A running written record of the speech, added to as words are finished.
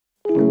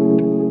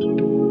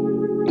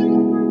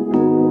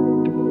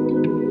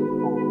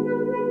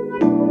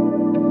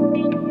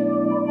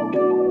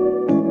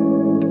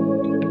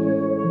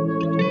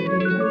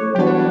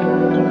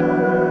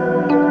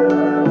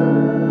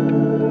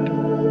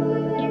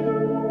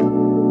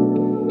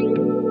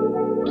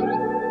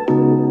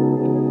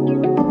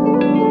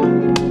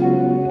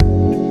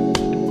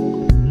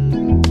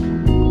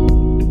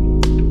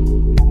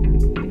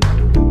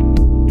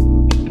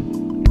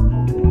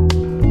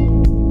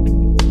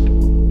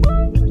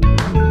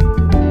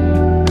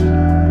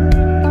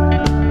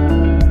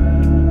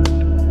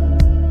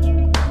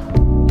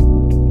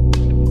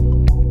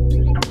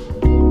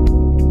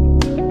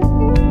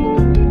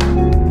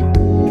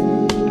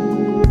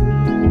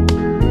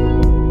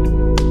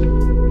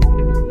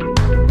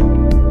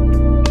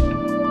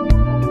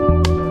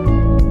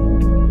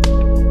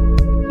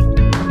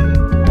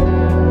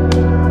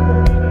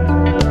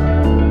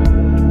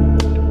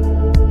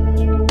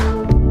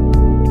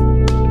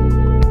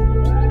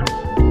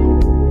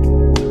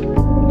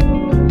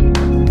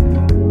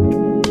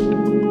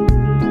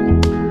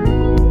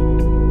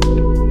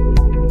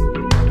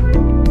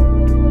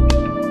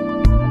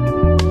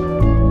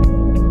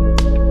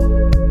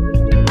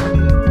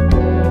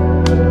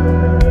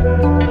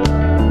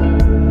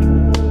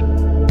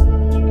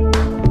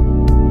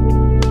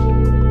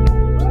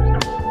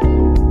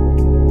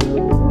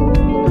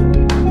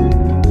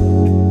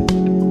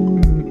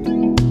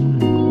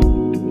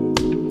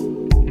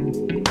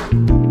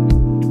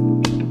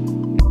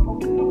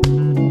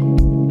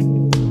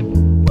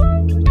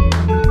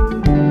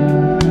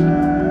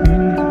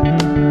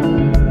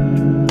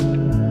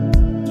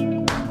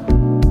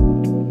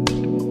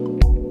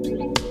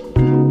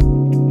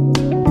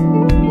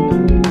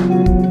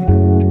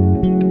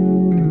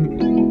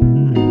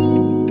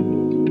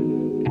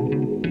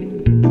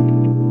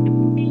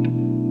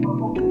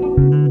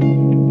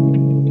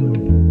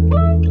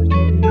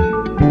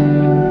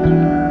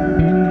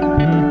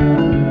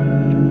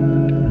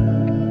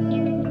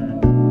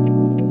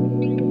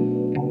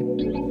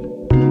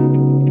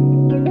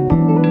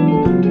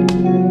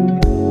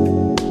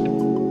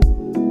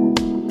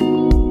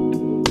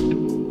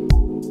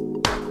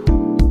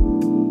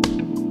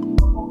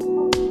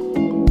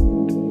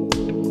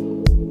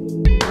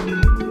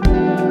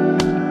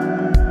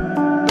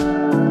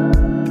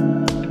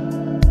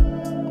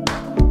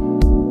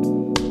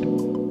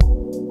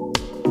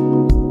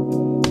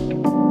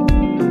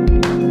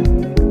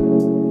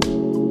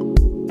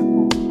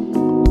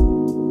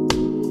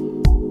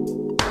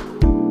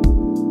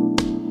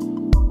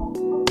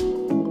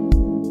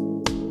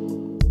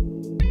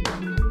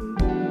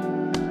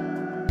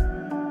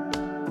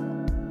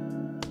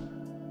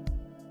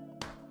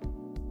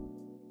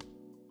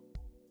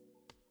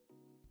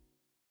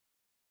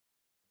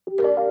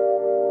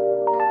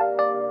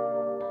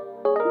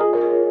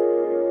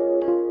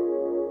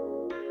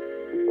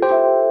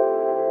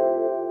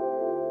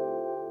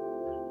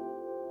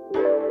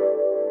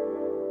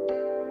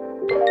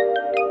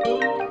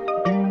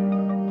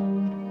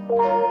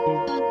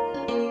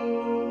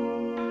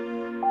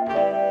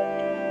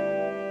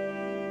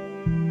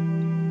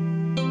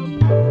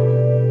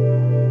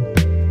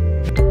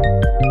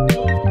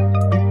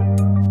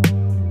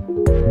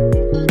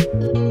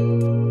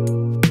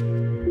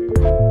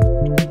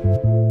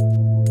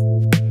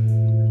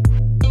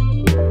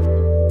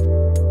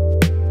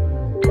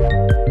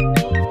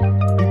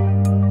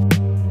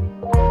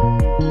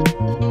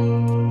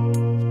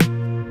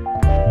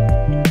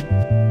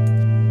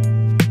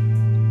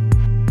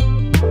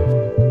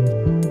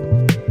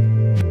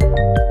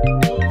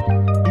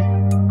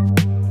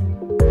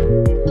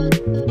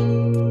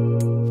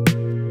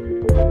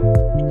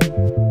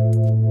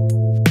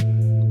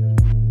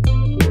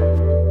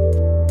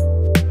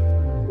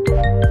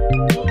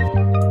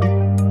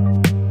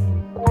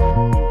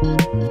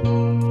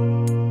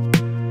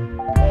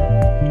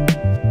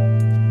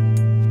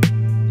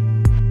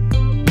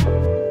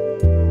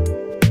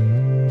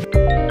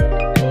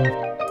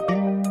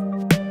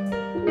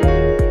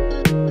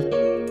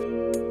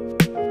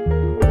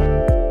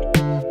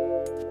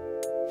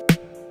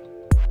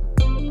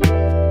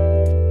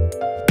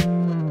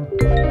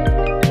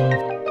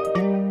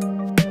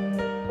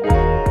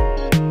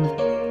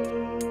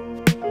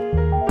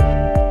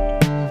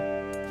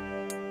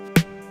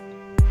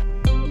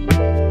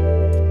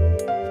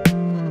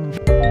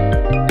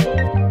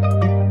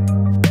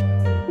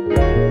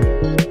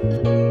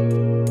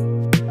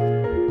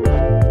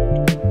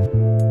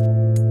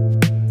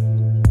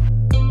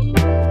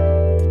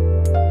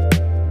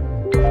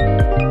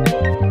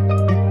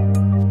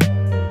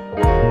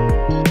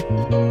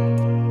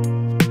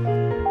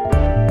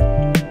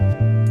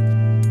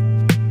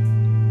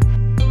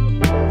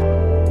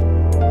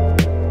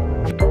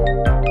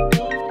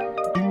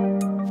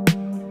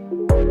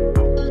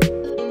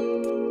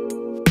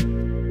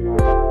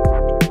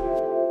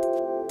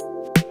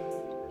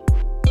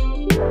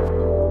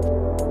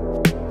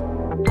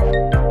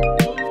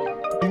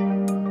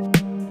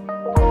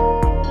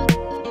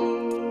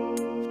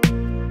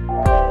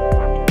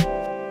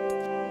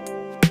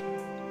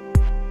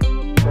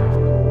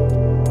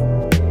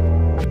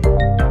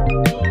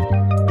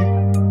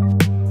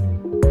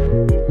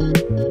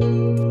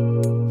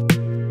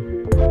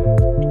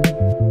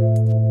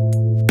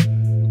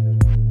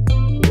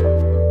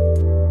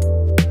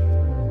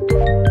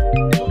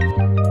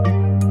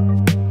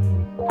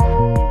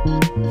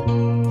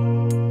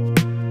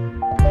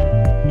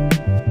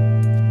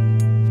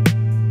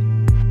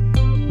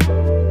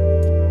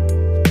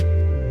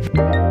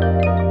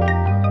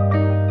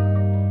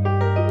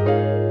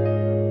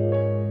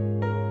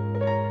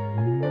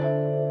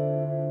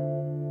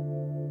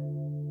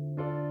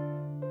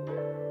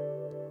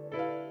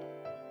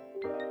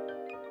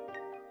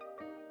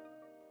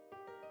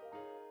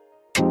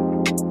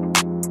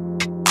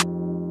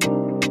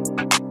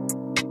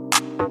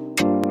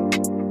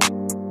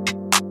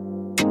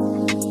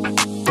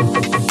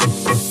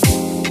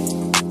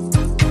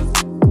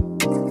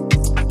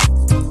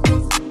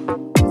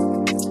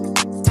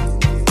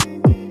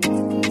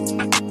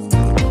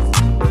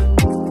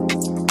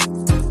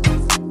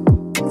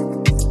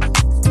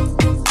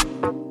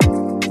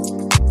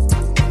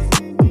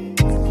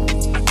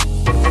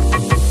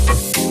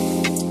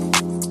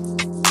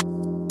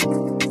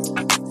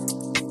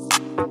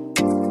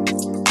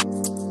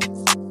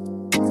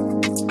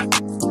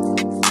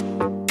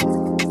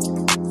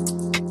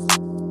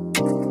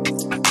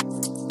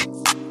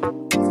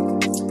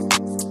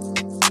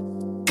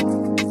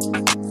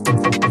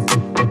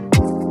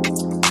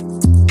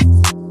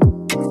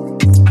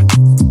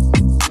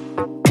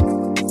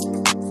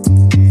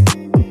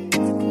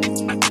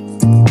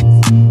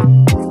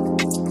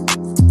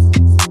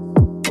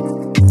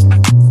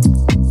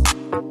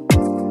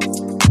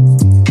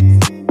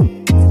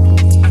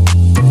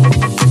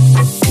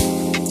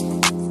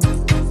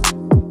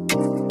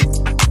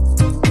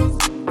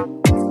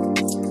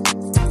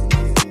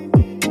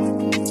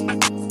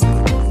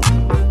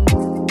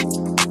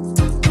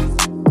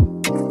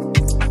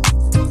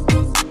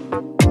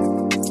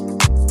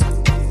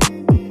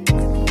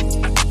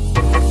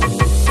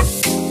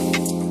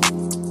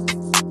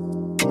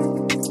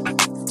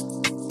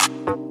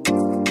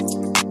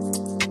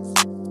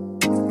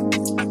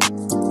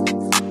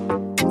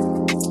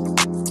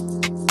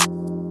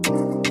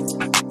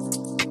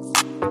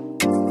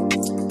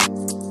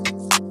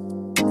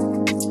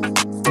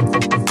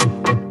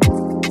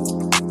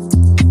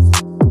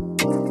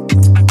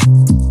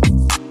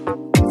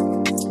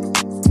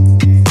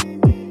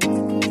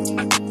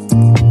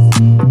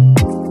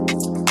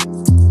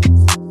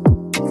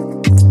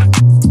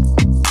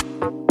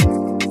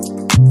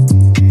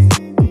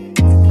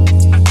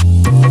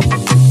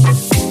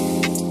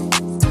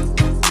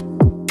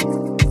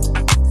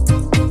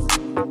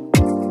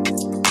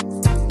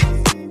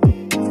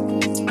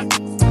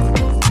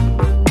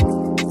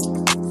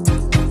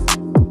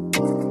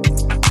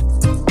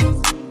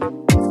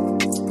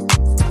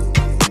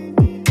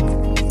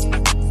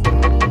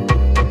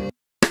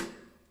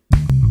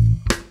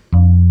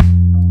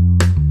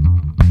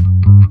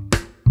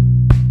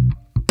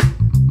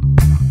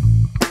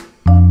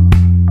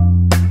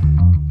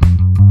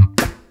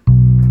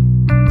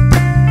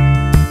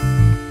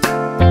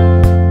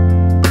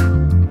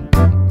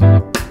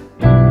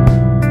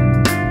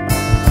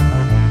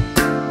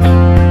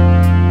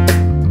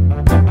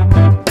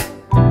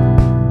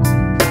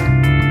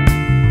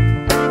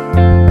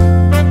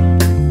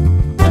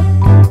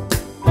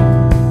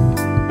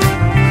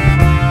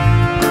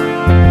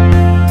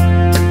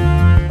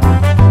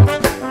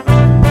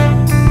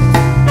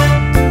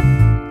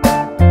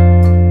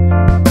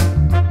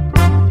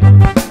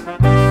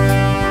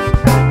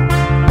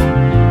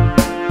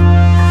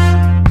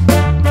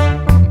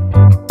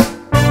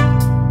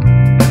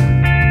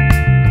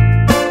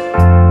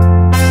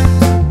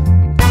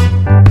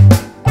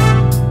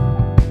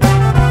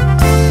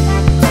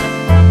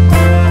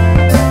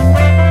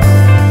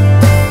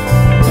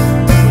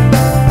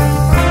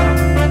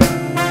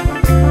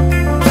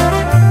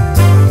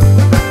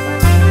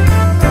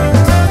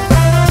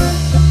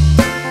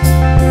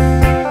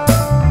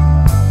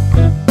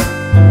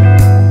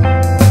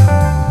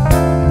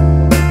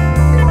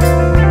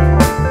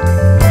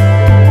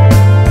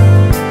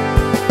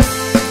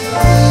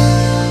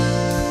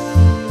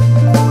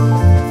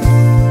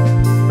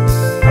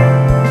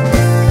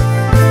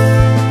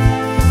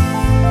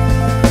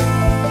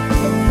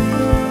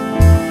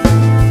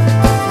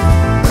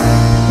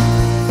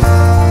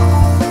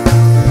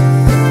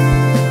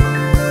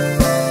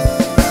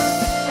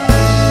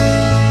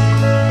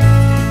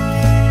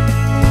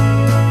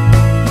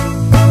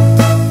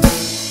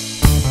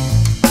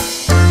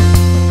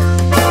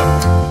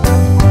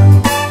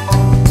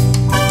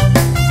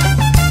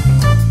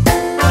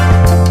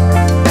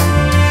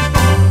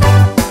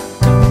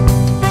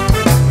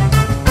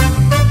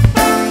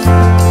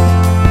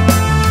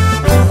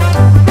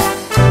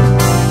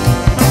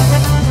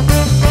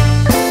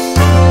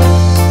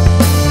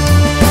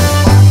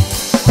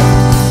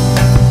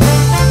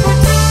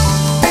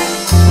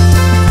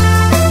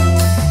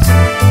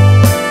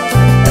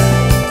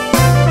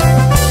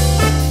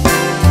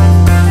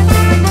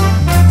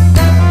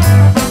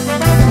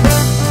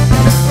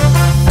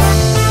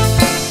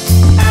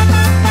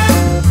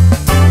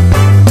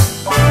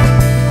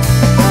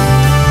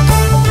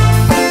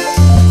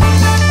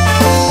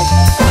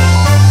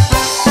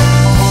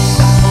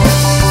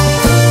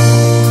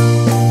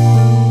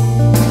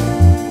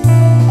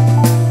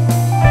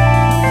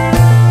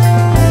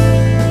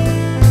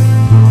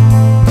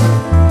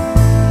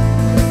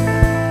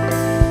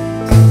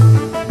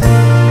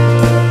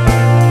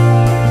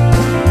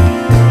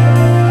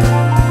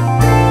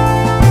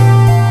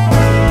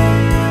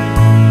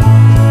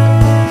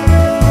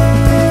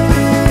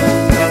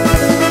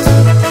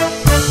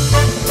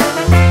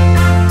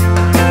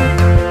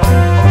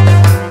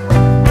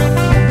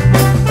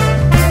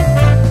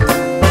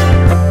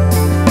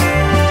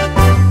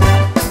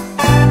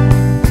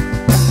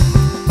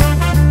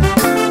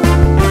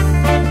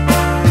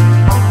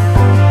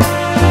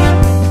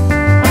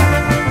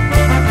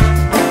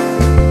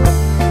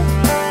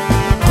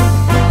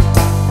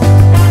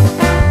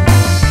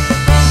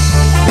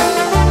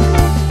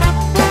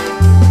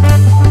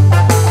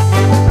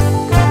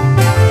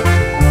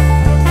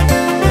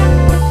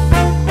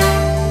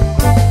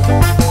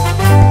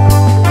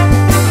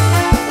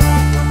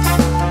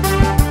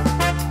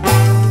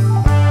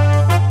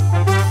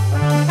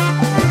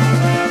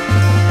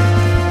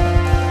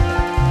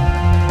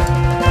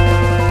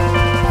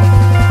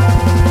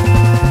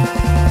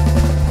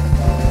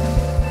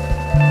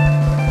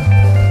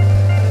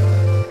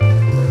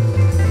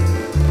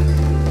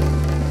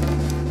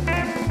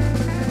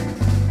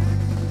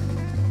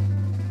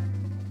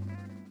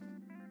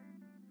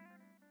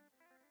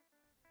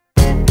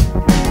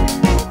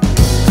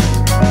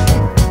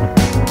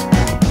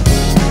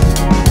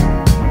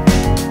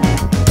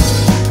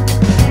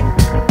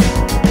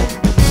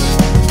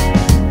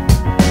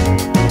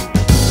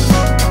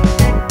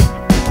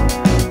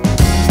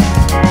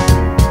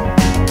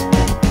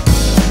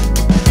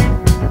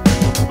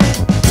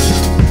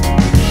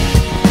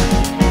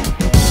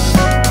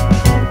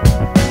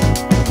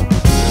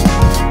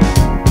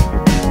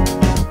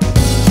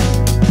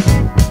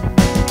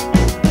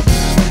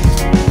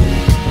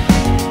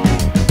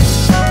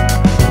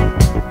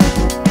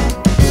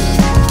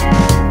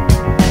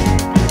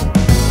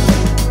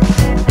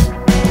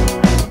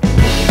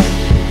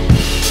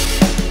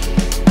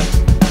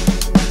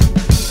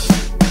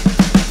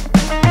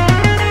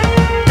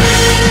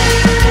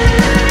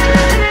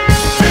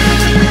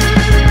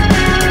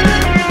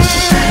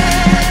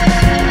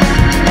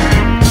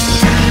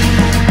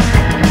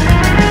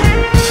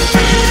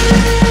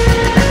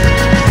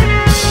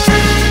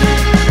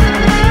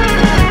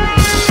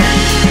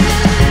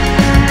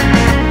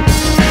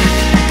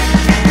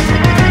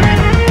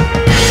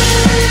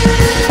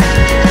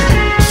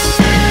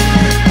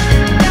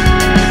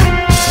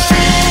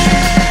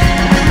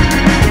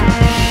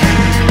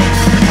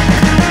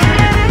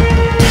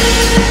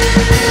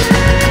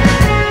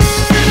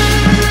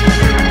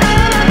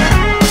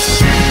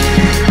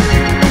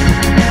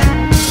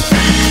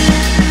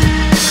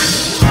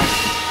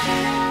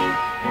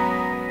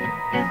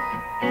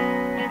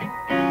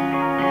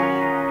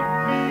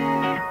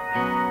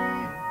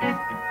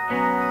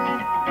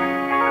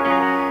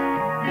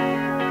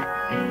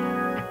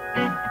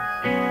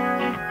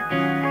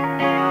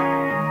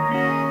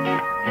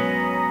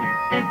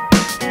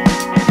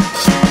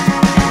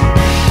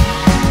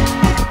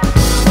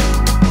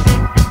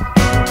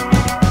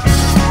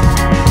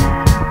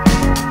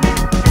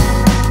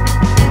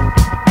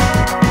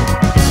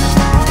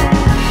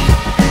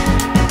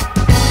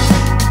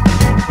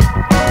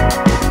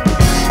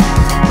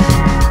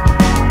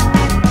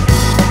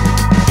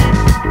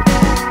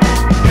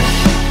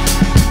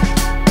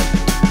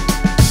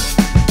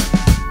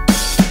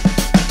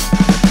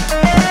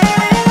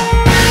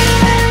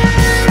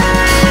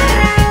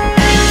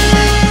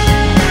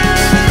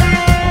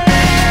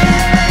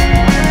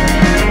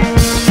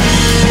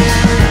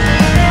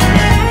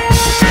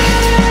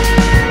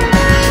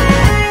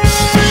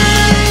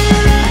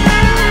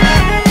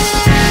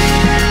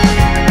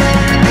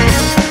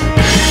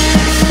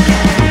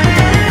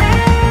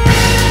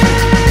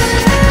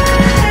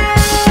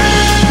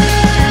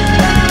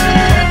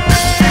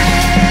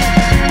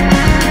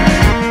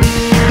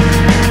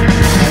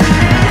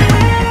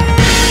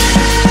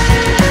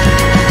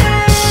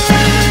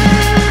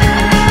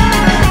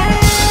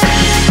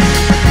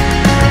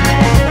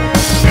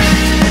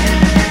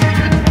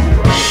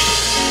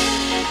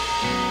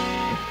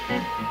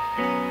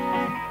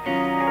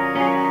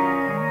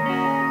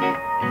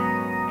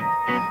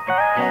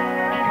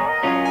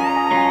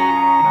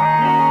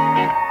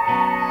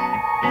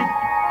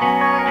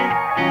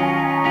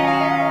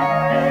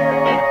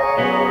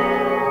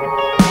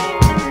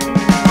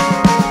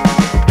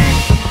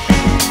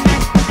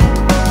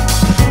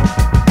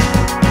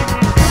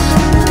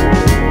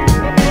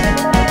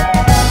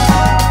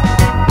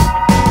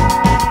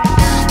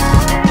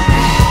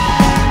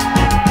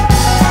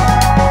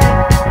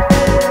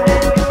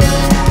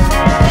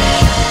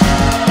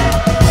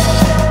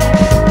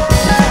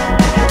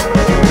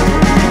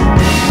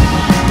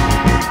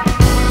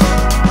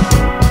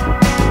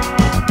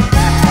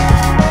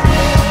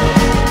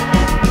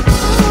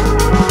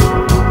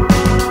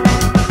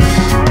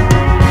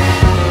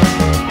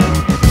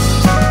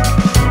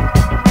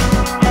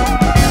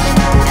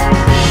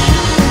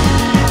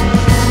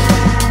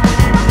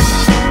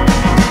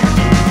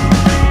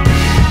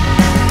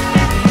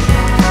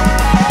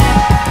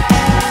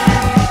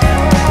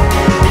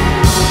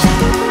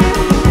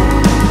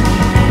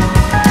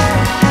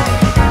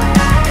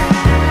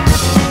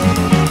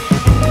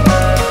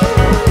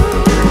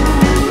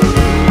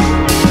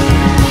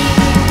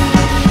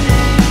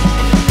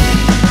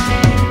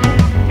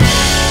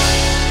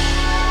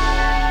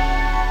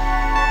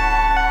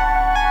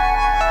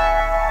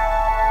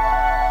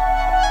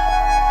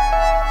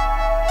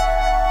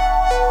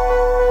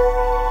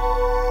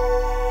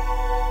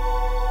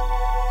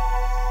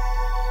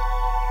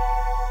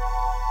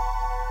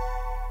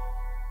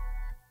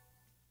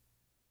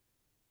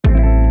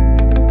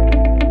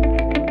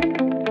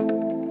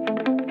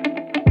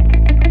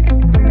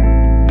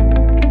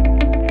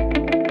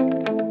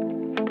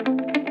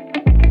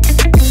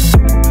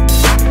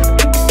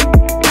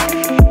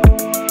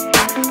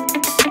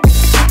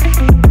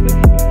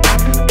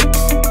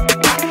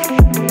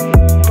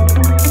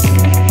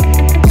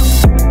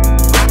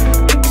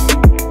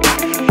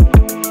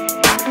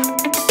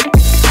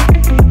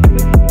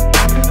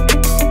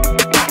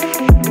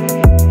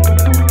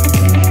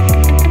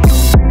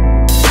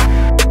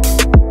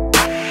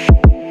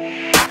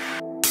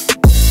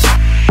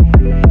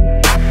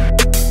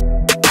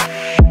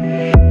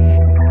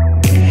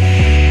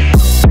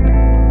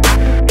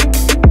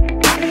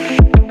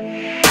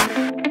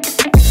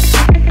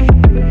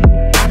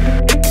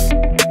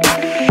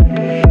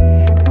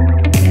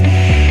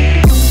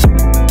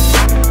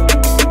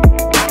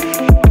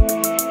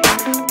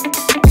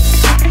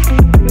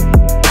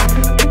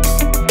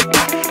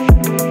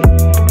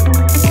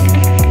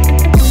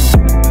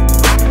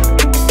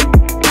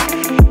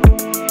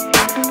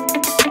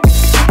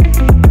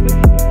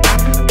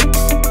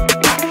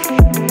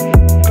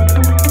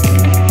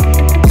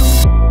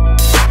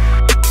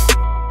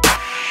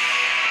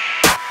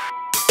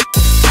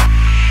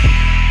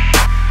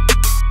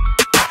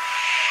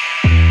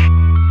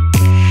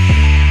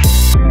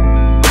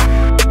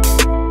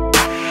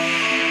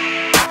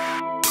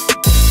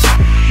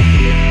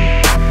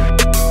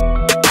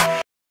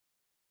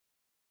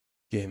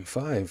Game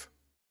 5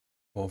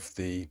 of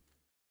the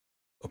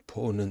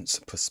opponent's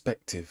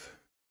perspective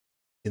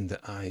in the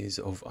eyes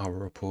of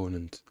our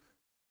opponent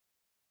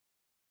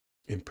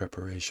in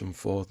preparation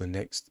for the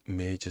next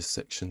major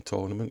section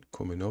tournament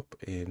coming up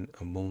in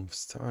a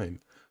month's time.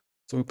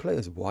 So we play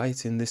as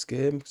white in this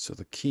game. So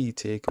the key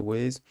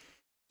takeaways,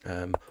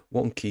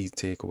 one key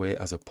takeaway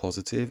as a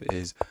positive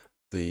is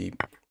the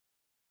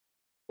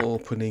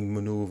opening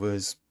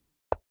maneuvers,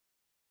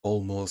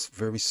 almost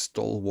very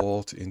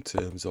stalwart in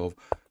terms of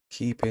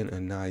keeping a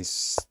nice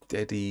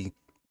steady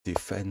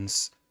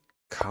defense,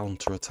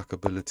 counter-attack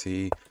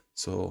ability.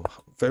 So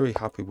very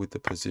happy with the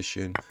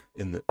position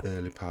in the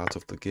early part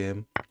of the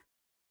game,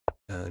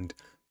 and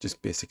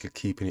just basically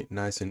keeping it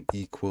nice and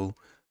equal,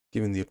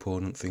 giving the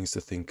opponent things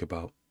to think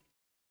about.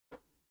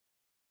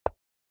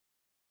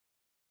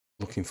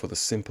 Looking for the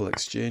simple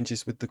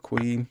exchanges with the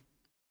queen,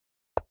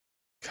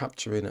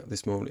 capturing at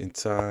this moment in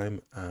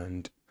time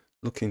and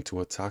looking to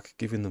attack,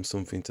 giving them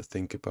something to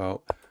think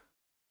about.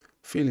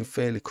 Feeling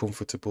fairly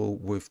comfortable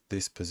with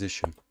this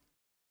position.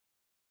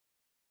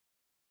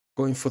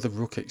 Going for the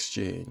rook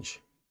exchange.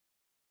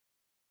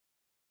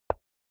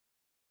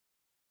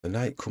 The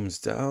knight comes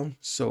down,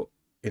 so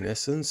in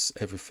essence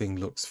everything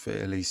looks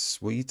fairly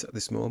sweet at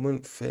this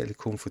moment, fairly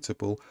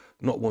comfortable,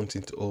 not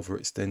wanting to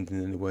overextend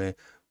in any way.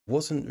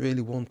 Wasn't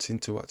really wanting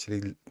to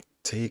actually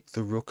take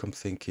the rook. I'm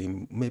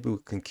thinking maybe we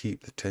can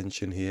keep the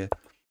tension here.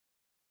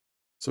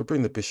 So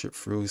bring the bishop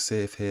through,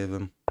 safe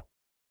haven.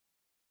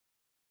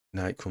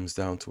 Knight comes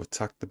down to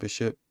attack the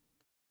bishop.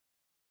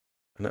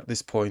 And at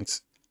this point,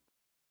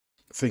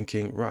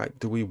 thinking, right,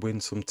 do we win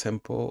some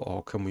tempo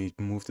or can we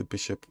move the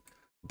bishop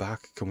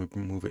back? Can we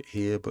move it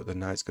here? But the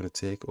knight's going to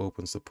take,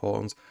 opens the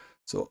pawns.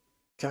 So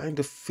kind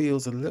of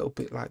feels a little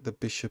bit like the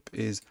bishop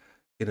is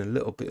in a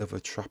little bit of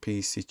a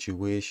trappy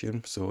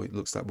situation. So it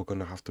looks like we're going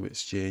to have to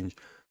exchange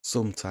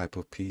some type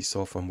of piece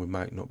off, and we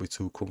might not be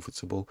too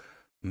comfortable.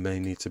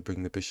 May need to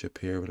bring the bishop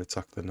here and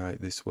attack the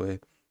knight this way.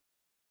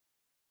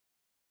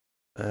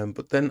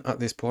 But then at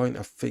this point,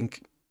 I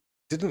think,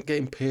 didn't get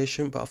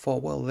impatient, but I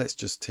thought, well, let's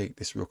just take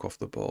this rook off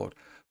the board.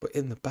 But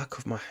in the back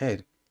of my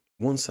head,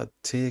 once I'd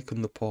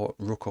taken the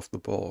rook off the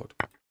board,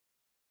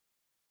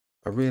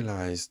 I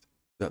realized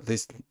that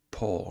this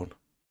pawn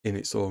in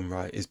its own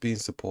right is being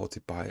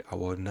supported by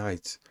our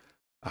knight.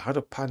 I had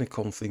a panic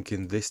on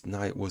thinking this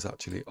knight was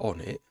actually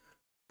on it,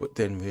 but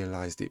then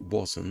realized it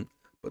wasn't,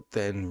 but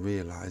then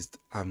realized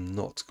I'm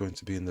not going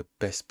to be in the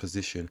best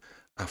position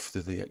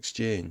after the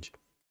exchange.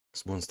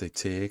 Because once they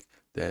take,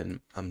 then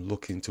I'm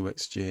looking to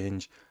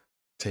exchange,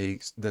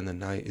 takes, then the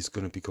knight is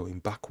going to be going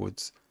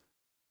backwards,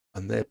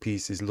 and their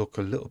pieces look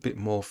a little bit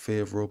more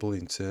favourable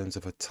in terms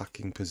of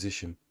attacking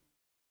position.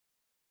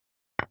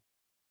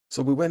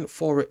 So we went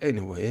for it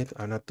anyway,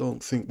 and I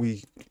don't think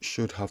we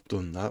should have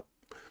done that.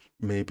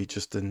 Maybe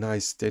just a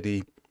nice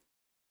steady,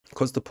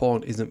 because the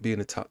pawn isn't being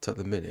attacked at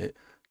the minute,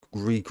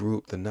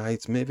 regroup the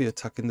knight, maybe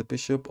attacking the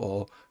bishop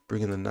or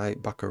bringing the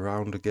knight back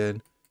around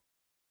again,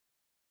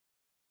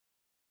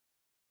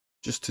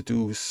 just to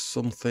do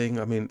something.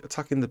 I mean,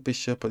 attacking the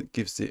bishop, it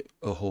gives it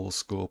a whole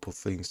scope of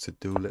things to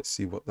do. Let's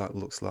see what that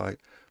looks like.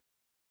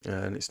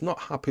 And it's not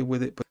happy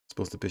with it, but I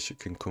suppose the bishop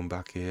can come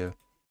back here.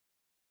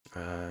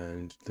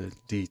 And the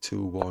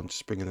d2 one,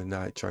 just bringing the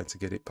knight, trying to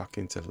get it back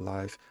into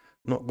life.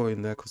 Not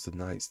going there because the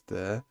knight's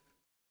there.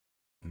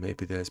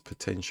 Maybe there's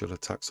potential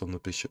attacks on the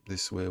bishop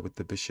this way with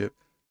the bishop,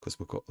 because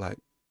we've got like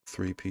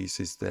 3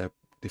 pieces there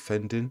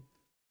defending.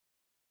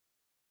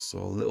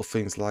 So little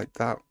things like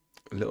that,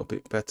 a little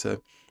bit better.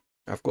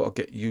 I've got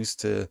to get used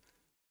to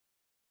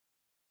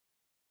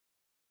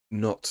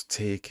not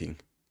taking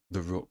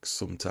the rooks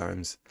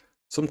sometimes.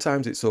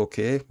 Sometimes it's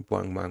okay,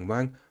 wang, wang,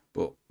 wang.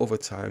 But other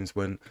times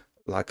when,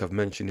 like I've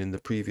mentioned in the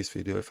previous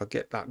video, if I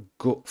get that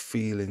gut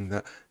feeling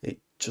that it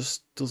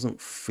just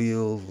doesn't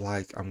feel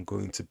like I'm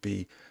going to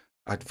be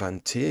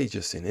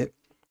advantageous in it,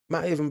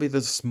 might even be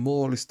the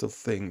smallest of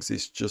things.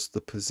 It's just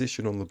the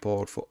position on the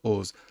board for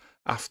us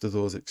after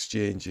those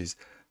exchanges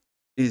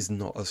is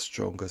not as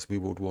strong as we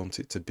would want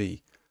it to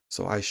be.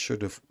 So I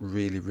should have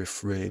really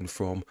refrained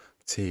from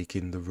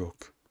taking the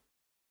rook.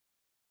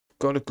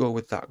 Got to go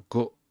with that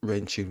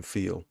gut-wrenching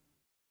feel.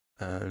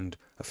 And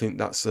I think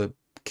that's a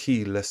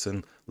key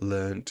lesson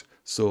learnt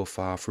so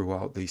far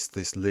throughout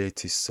this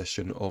latest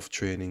session of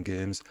training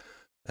games,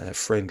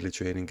 friendly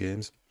training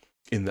games,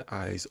 in the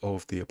eyes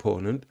of the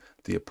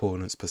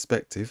opponent's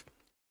perspective.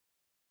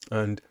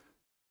 And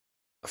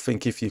I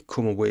think if you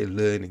come away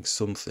learning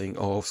something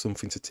or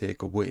something to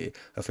take away,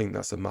 I think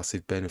that's a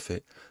massive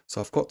benefit. So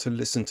I've got to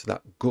listen to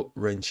that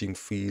gut-wrenching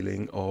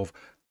feeling of,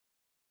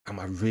 am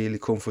I really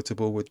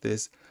comfortable with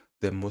this?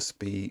 There must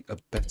be a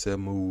better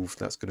move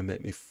that's going to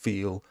make me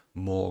feel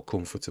more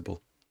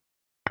comfortable.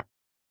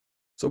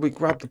 So we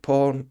grabbed the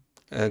pawn,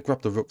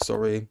 grabbed the rook,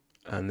 sorry,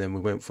 and then we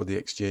went for the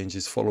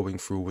exchanges, following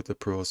through with the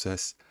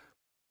process.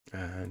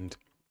 And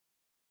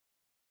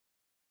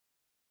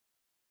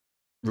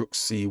rook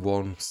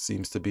c1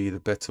 seems to be the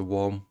better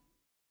one.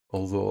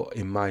 Although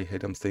in my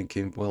head I'm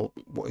thinking, well,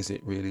 what is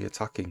it really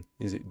attacking?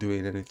 Is it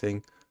doing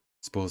anything?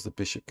 Suppose the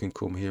bishop can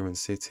come here and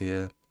sit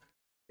here.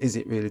 Is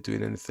it really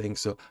doing anything?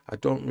 So I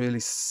don't really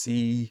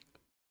see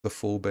the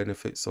full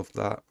benefits of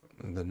that.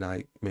 And the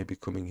knight maybe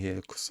coming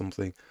here or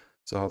something.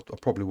 So I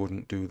probably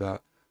wouldn't do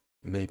that.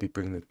 Maybe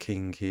bring the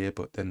king here,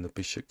 but then the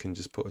bishop can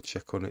just put a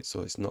check on it,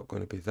 so it's not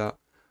going to be that.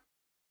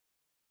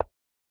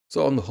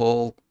 So on the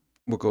whole,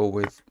 we'll go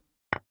with,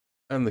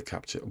 and we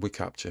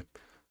capture.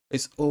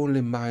 It's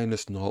only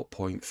minus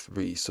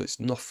 0.3, so it's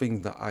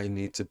nothing that I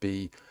need to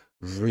be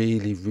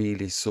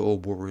really so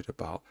worried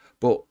about.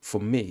 But for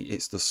me,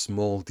 it's the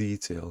small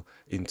detail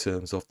in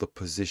terms of the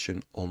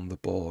position on the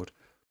board.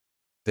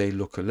 They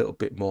look a little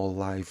bit more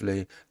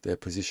lively. Their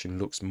position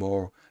looks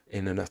more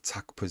in an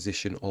attack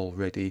position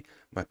already.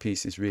 My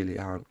pieces really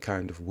aren't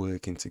kind of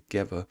working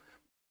together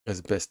as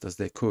best as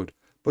they could,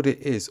 but it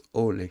is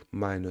only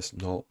minus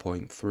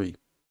 0.3.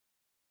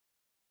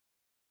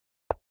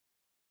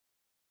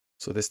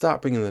 So they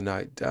start bringing the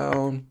knight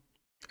down,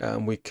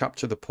 and we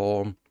capture the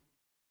pawn.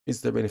 Is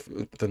there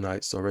anything, the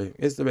knight, sorry,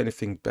 is there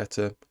anything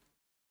better?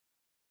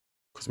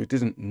 Because we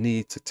didn't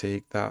need to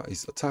take that.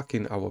 He's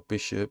attacking our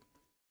bishop.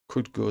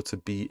 Could go to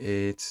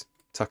b8,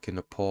 attacking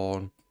a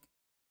pawn.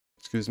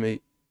 Excuse me.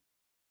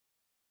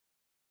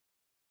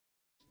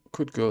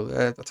 Could go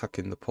there,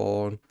 attacking the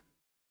pawn.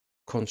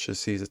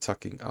 Conscious he's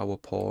attacking our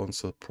pawn,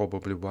 so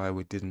probably why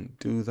we didn't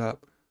do that.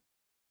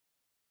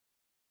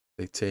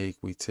 They take,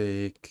 we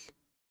take.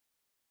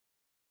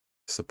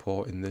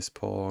 Supporting this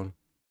pawn.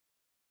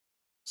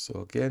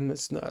 So again,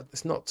 it's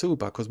not too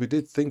bad, because we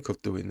did think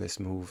of doing this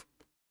move.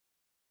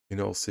 In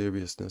all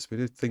seriousness, we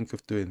did think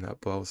of doing that,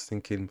 but I was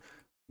thinking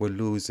we're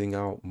losing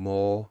out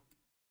more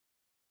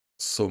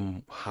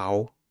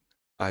somehow.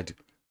 I'd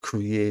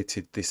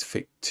created this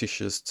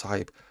fictitious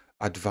type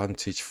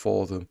advantage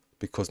for them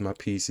because my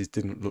pieces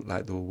didn't look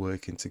like they were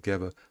working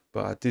together.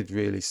 But I did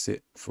really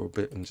sit for a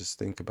bit and just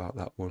think about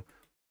that one.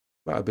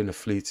 Might have been a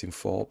fleeting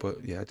thought,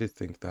 but yeah, I did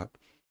think that.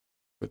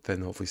 But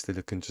then obviously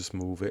they can just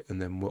move it,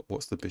 and then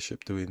what's the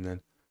bishop doing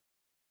then?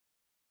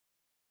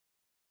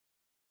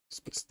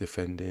 It's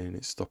defending,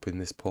 it's stopping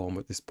this pawn,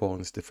 but this pawn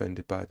is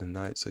defended by the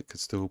knight, so it could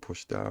still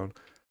push down.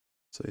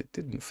 So it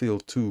didn't feel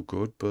too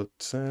good, but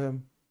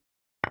so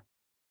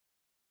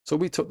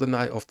we took the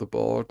knight off the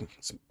board.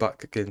 It's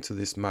back again to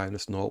this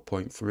minus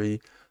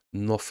 0.3.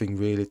 Nothing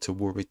really to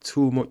worry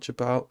too much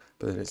about,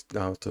 but then it's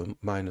down to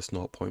minus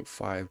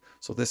 0.5.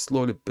 So they're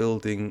slowly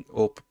building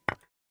up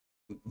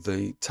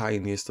the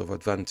tiniest of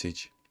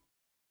advantage,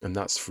 and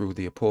that's through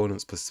the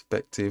opponent's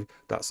perspective.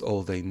 That's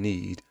all they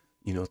need,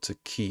 you know, to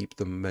keep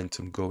the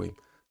momentum going.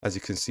 As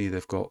you can see,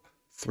 they've got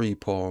 3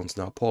 pawns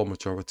now, pawn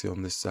majority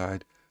on this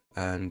side,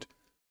 and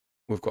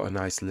we've got an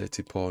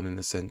isolated pawn in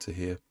the center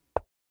here.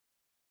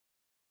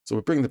 So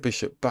we bring the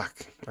bishop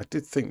back. I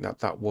did think that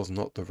that was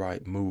not the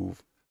right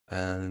move,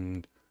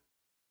 and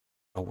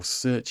I was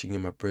searching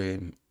in my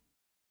brain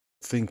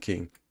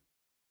thinking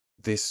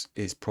this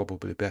is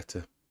probably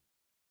better.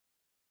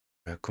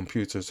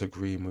 Computers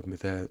agreeing with me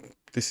there.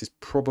 This is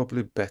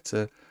probably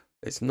better.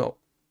 It's not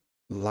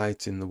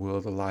light in the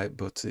world of light,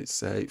 but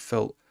it's it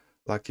felt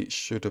like it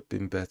should have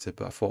been better.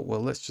 But I thought,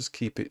 well, let's just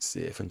keep it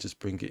safe and just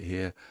bring it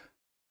here,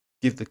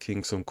 give the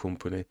king some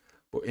company.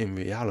 But in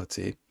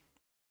reality,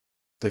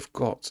 they've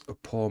got a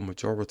pawn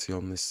majority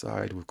on this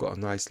side. We've got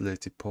an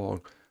isolated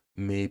pawn.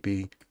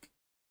 Maybe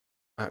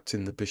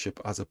acting the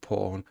bishop as a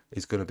pawn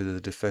is going to be the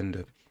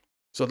defender.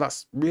 So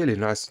that's really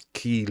nice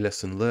key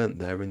lesson learned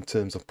there in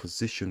terms of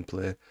position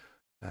play.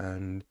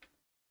 And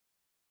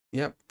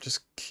yeah,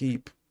 just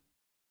keep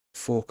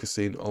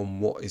focusing on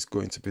what is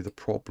going to be the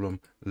problem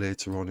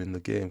later on in the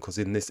game, because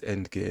in this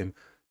end game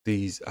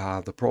these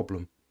are the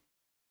problem,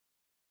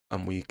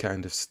 and we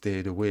kind of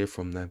stayed away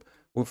from them.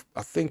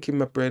 I think in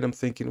my brain I'm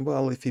thinking,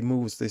 well, if he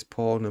moves this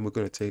pawn, then we're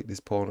going to take this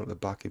pawn at the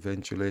back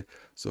eventually,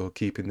 so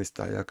keeping this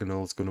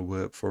diagonal is going to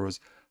work for us.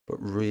 But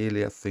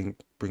really I think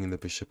bringing the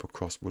bishop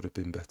across would have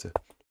been better.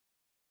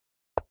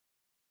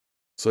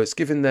 So it's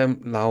giving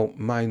them now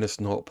minus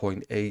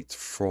 0.8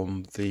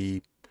 from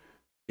the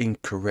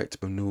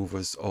incorrect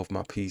maneuvers of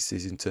my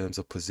pieces in terms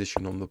of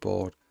position on the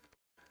board.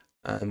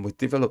 And we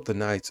developed the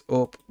knight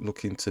up,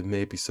 looking to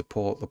maybe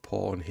support the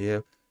pawn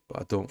here,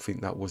 but I don't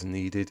think that was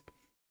needed.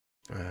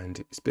 And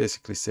it's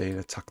basically saying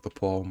attack the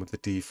pawn with the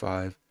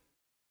d5,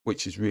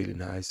 which is really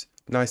nice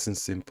and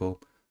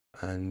simple.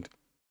 And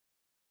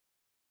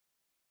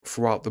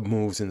throughout the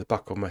moves in the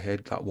back of my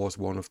head, that was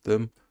one of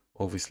them.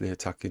 Obviously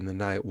attacking the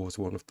knight was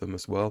one of them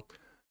as well.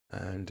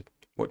 And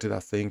what did I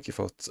think? If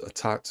I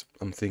attacked,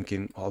 I'm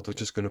thinking, oh, they're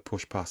just going to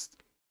push past,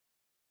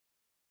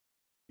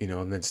 you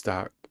know, and then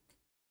start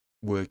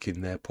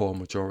working their pawn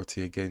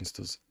majority against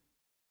us.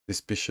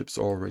 This bishop's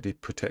already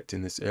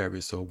protecting this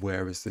area, so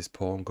where is this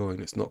pawn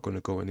going? It's not going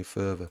to go any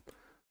further.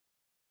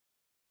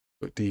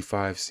 But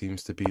d5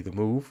 seems to be the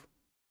move.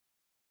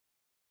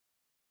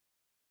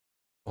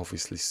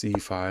 Obviously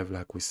c5,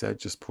 like we said,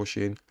 just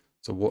pushing.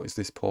 So what is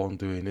this pawn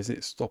doing? Is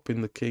it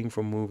stopping the king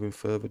from moving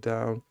further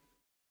down?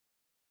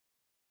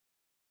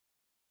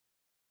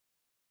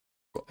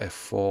 Got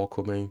f4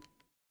 coming.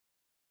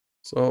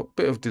 So a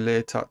bit of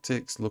delay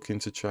tactics, looking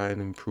to try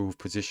and improve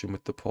position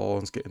with the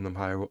pawns, getting them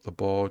higher up the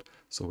board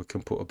so we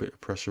can put a bit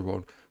of pressure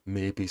on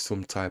maybe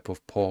some type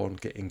of pawn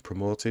getting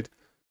promoted.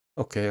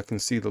 Okay, I can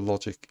see the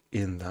logic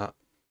in that.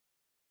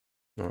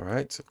 All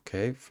right,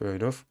 okay, fair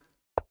enough.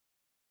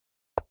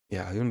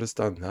 Yeah, I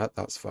understand that.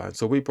 That's fine.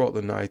 So we brought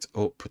the knight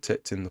up,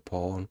 protecting the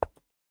pawn,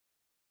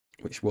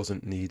 which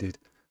wasn't needed.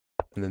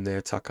 And then they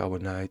attack our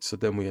knight, so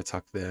then we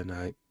attack their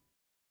knight.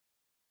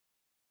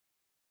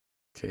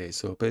 Okay,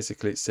 so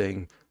basically it's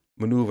saying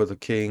maneuver the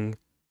king,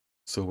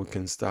 so we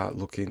can start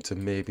looking to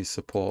maybe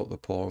support the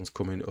pawns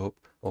coming up.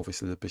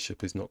 Obviously the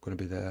bishop is not going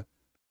to be there.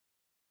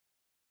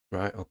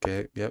 Right,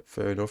 okay, yep,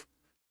 fair enough.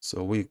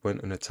 So we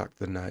went and attacked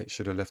the knight.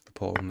 Should have left the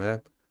pawn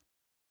there.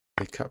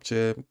 We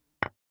capture,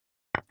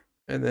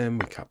 and then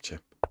we capture.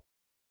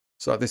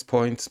 So at this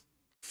point,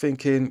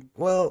 thinking,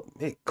 well,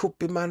 it could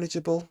be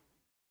manageable.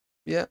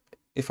 Yeah,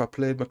 if I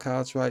played my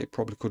cards right, it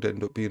probably could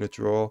end up being a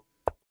draw.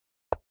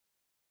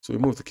 So we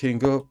move the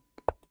king up,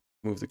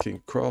 move the king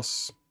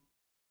across,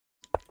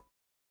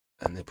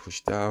 and they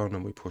push down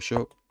and we push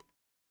up,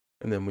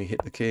 and then we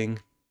hit the king.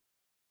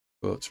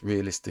 But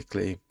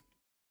realistically,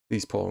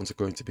 these pawns are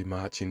going to be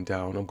marching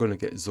down. I'm going to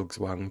get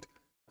zugzwanged,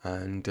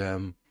 and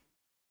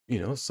you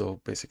know,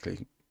 so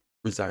basically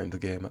resign the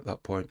game at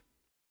that point.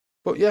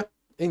 But yeah,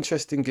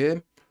 interesting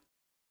game.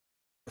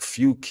 A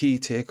few key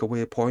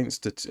takeaway points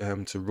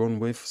to run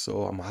with,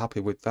 so I'm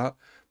happy with that.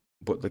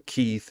 But the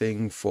key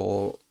thing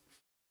for,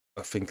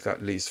 I think,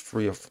 at least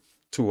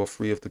two or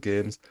three of the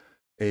games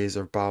is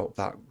about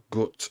that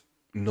gut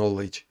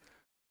knowledge.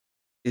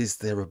 Is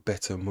there a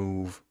better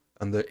move?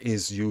 And there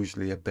is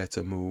usually a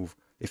better move.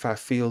 If I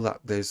feel that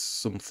there's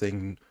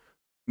something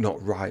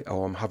not right,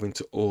 or I'm having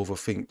to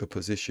overthink the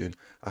position,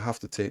 I have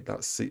to take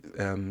that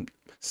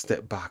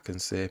step back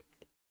and say,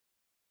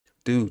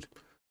 dude,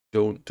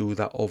 don't do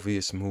that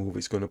obvious move.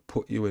 It's going to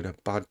put you in a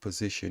bad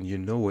position. You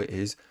know it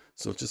is.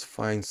 So just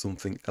find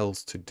something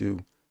else to do.